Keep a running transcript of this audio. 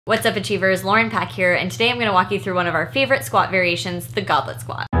What's up, Achievers? Lauren Pack here, and today I'm going to walk you through one of our favorite squat variations, the Goblet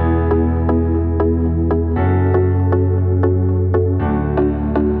Squat.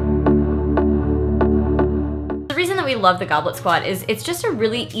 We love the Goblet Squat is it's just a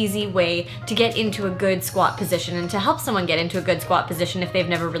really easy way to get into a good squat position and to help someone get into a good squat position if they've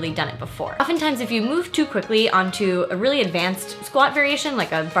never really done it before. Oftentimes, if you move too quickly onto a really advanced squat variation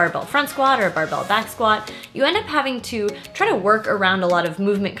like a barbell front squat or a barbell back squat, you end up having to try to work around a lot of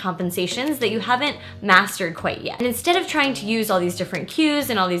movement compensations that you haven't mastered quite yet. And instead of trying to use all these different cues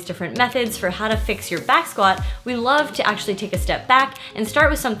and all these different methods for how to fix your back squat, we love to actually take a step back and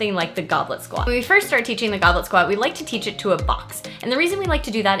start with something like the Goblet Squat. When we first start teaching the Goblet Squat, we like to teach it to a box. And the reason we like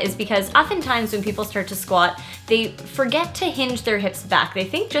to do that is because oftentimes when people start to squat, they forget to hinge their hips back. They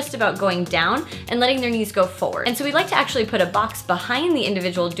think just about going down and letting their knees go forward. And so we like to actually put a box behind the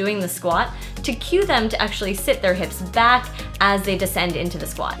individual doing the squat to cue them to actually sit their hips back as they descend into the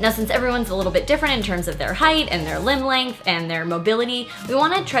squat. Now, since everyone's a little bit different in terms of their height and their limb length and their mobility, we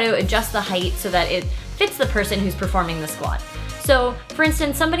want to try to adjust the height so that it fits the person who's performing the squat. So, for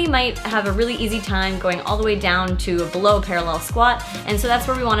instance, somebody might have a really easy time going all the way down to a below parallel squat, and so that's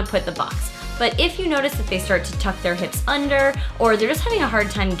where we want to put the box. But if you notice that they start to tuck their hips under, or they're just having a hard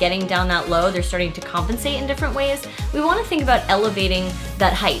time getting down that low, they're starting to compensate in different ways, we want to think about elevating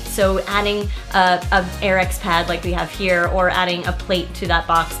that height. So adding a AirX pad like we have here, or adding a plate to that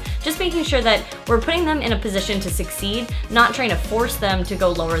box, just making sure that we're putting them in a position to succeed, not trying to force them to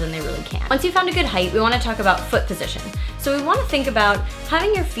go lower than they really can. Once you've found a good height, we want to talk about foot position. So we want to think about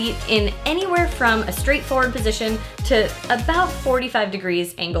having your feet in anywhere from a straightforward position to about 45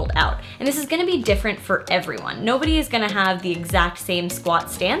 degrees angled out. And this is going to be different for everyone. Nobody is going to have the exact same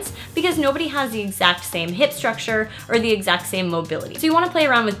squat stance because nobody has the exact same hip structure or the exact same mobility. So you want to play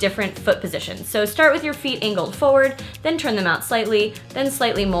around with different foot positions. So start with your feet angled forward, then turn them out slightly, then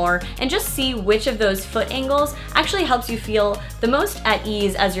slightly more, and just see which of those foot angles actually helps you feel the most at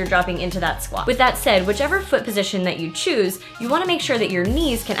ease as you're dropping into that squat. With that said, whichever foot position that you choose, you want to make sure that your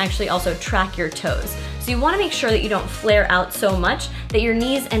knees can actually also track your toes. So you want to make sure that you don't flare out so much that your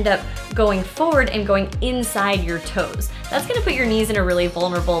knees end up going forward and going inside your toes. That's going to put your knees in a really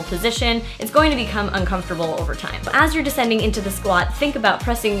vulnerable position. It's going to become uncomfortable over time. But as you're descending into the squat, think about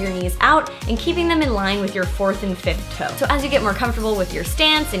pressing your knees out and keeping them in line with your fourth and fifth toe. So as you get more comfortable with your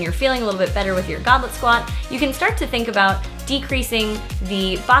stance and you're feeling a little bit better with your Goblet Squat, you can start to think about decreasing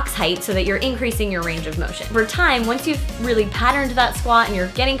the box height so that you're increasing your range of motion. Over time, once you've really patterned that squat and you're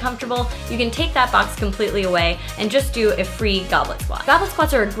getting comfortable, you can take that box completely away and just do a free Goblet Squat. Goblet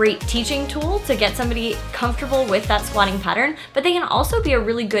Squats are a great teaching tool to get somebody comfortable with that squatting pattern, but they can also be a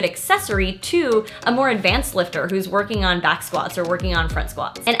really good accessory to a more advanced lifter who's working on back squats or working on front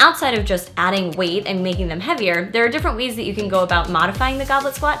squats. And outside of just adding weight and making them heavier, there are different ways that you can go about modifying the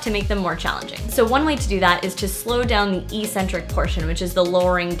Goblet Squat to make them more challenging. So one way to do that is to slow down the eccentric portion, which is the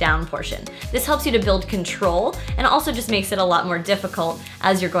lowering down portion. This helps you to build control and also just makes it a lot more difficult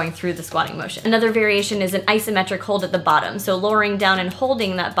as you're going through the squatting motion. Another variation is an isometric hold at the bottom, so lowering down and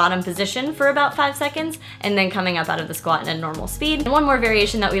holding that bottom position for about 5 seconds and then coming up out of the squat in a normal speed. And one more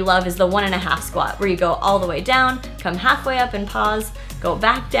variation that we love is the 1.5 squat, where you go all the way down, come halfway up and pause, go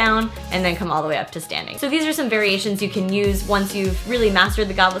back down, and then come all the way up to standing. So these are some variations you can use once you've really mastered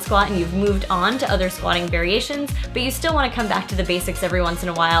the Goblet Squat and you've moved on to other squatting variations, but you still want to come back to the basics every once in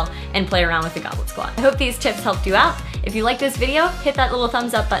a while and play around with the Goblet Squat. I hope these tips helped you out. If you like this video, hit that little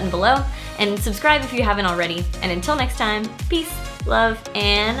thumbs up button below and subscribe if you haven't already. And until next time, peace, love,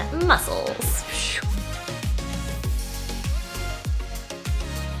 and muscles.